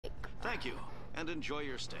Thank you, and enjoy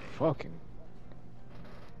your stay. Fucking.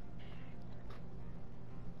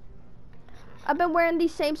 I've been wearing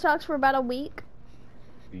these same socks for about a week.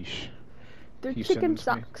 Yeesh. They're You chicken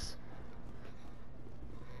send them to me? socks.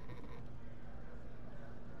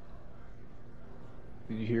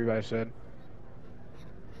 Did you hear what I said?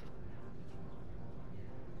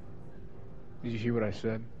 Did you hear what I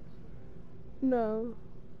said? No.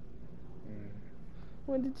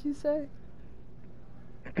 What did you say?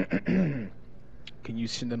 Can you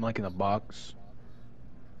send them like in a box?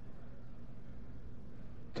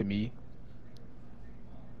 To me?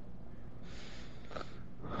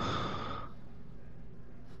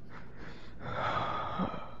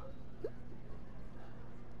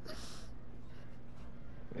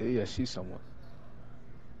 Hey, I see someone.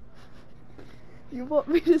 You want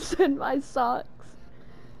me to send my socks?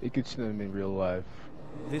 You could send them in real life.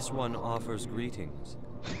 This one offers greetings.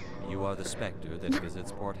 You are the specter that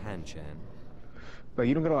visits Port Hanchan. But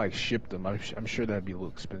you don't gotta like ship them. I'm sure that'd be a little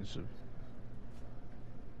expensive.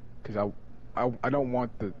 Cause I don't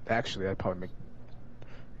want the. Actually, I'd probably make.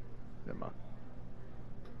 Never mind.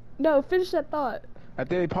 No, finish that thought. I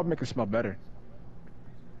think it'd probably make it smell better.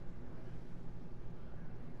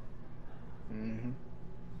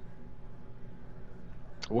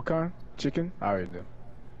 What kind? Chicken? I already do.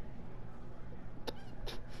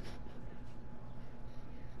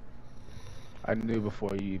 I knew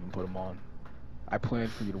before you even put them on. I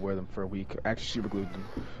planned for you to wear them for a week. Actually, super glued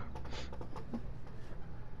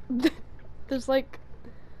them. There's like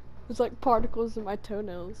particles in my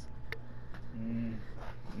toenails.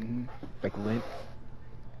 Like lint.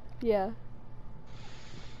 Yeah.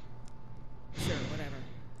 Sure, whatever.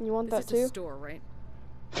 You want This that is too? a store, right?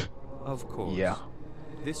 Of course. Yeah.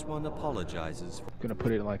 This one apologizes for... Gonna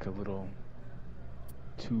put it in like a little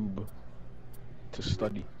tube to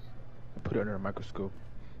study. And put it under a microscope.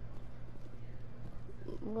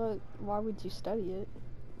 What? Why would you study it?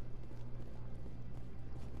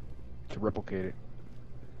 To replicate it.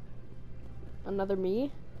 Another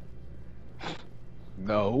me?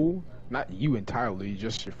 No, not you entirely,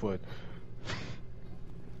 just your foot.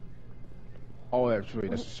 All that's really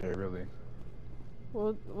necessary, really.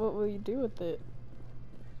 What will you do with it?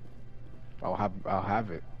 I'll have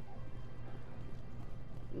it.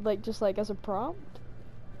 Like just like as a prompt?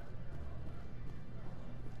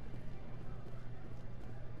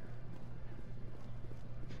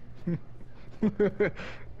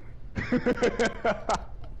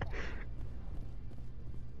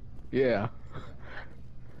 Yeah.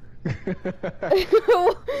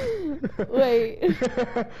 Wait.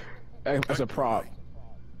 It's a prop.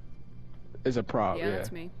 It's a prop. Yeah, Yeah,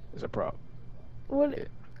 that's me. It's a prop. What? Yeah.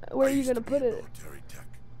 Where are I you used gonna to put be in it? military tech.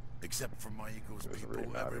 Except for my ego's Doesn't people, really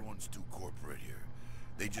matter. everyone's too corporate here.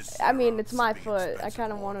 They just. I sit mean, around it's my sipping foot. I expensive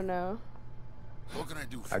kind of water. want to know. What can I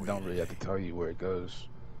do for I you don't really have to today? tell you where it goes.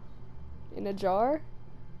 In a jar?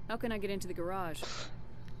 How can I get into the garage?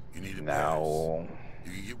 You need a pass. Now,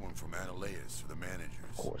 You can get one from Analeus or the managers.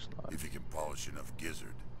 of course not. If you can polish enough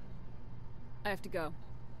gizzard. I have to go.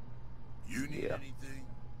 You need Yeah. anything?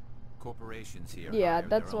 Corporations here. Yeah, hire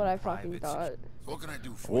that's their what own I fucking private thought. What can I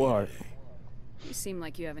do for What? you today? You seem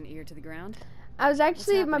like you have an ear to the ground. I was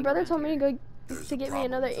actually, my happening brother around told me to go There's to a get me problem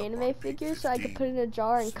another with up anime on Peak figure so I could 15. put it in a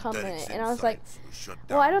jar and cum in Synthetics it. And I was like, insights were shut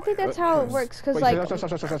well, I down don't by think that's our how it boss. works, cause Wait, like,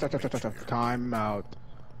 stop. Time out.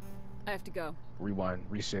 I have to go. Rewind.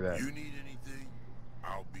 Re-say that. You need anything?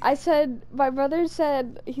 I'll be. I said, my brother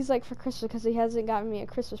said, he's like for Christmas, because he hasn't gotten me a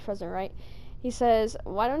Christmas present, right? He says,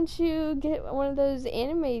 why don't you get one of those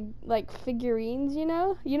anime, like, figurines, you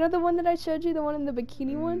know? You know the one that I showed you, the one in the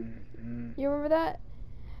bikini one? You remember that?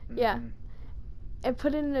 Yeah. And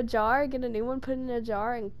put it in a jar, get a new one, put it in a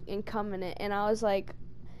jar, and cum in it. And I was like,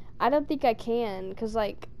 I don't think I can, because,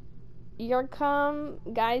 like, your cum,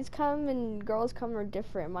 guys cum, and girls cum are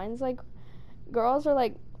different. Mine's like, girls are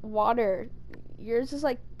like water. Yours is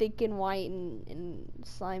like thick and white and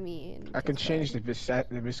slimy. And I can tastes change bad.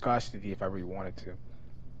 the viscosity if I really wanted to.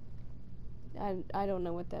 I don't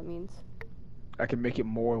know what that means. I can make it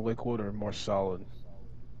more liquid or more solid.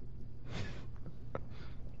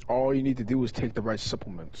 All you need to do is take the right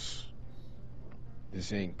supplements. The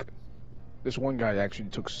zinc. This one guy actually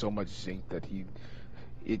took so much zinc that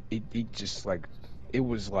it just like, it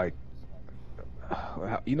was like,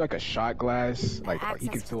 you know, like a shot glass, like he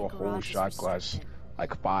could fill a whole shot glass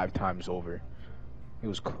like 5 times over. It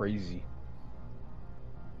was crazy.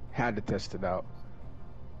 Had to test it out.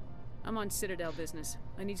 I'm on Citadel business.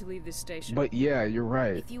 I need to leave this station. But yeah, you're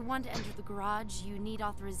right. If you want to enter the garage, you need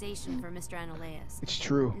authorization for Mr. Analeus. It's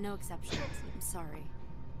true. No exceptions. I'm sorry.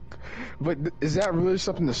 But is that really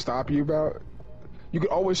something to stop you about? You could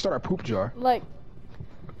always start a poop jar. Like,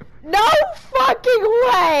 no fucking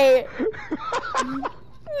way!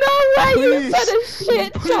 No way you said a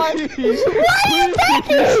shit jar! Please, Why are you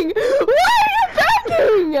begging? Why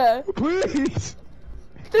are you begging? Please!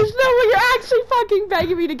 There's no way you're actually fucking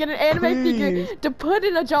begging me to get an anime Please. figure to put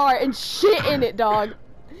in a jar and shit in it, dog.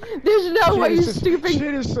 There's no way you're stupid.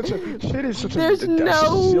 Shit is such There's a no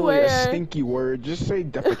silly, way. a stinky word. Just say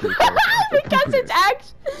defecate. Because it's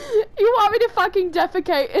actually, you want me to fucking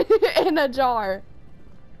defecate in a jar.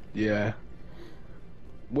 Yeah.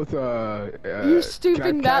 With You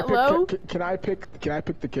stooping that low? Can I pick the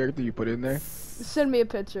character you put in there? Send me a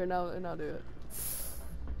picture and I'll do it.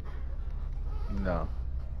 No.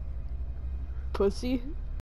 Pussy.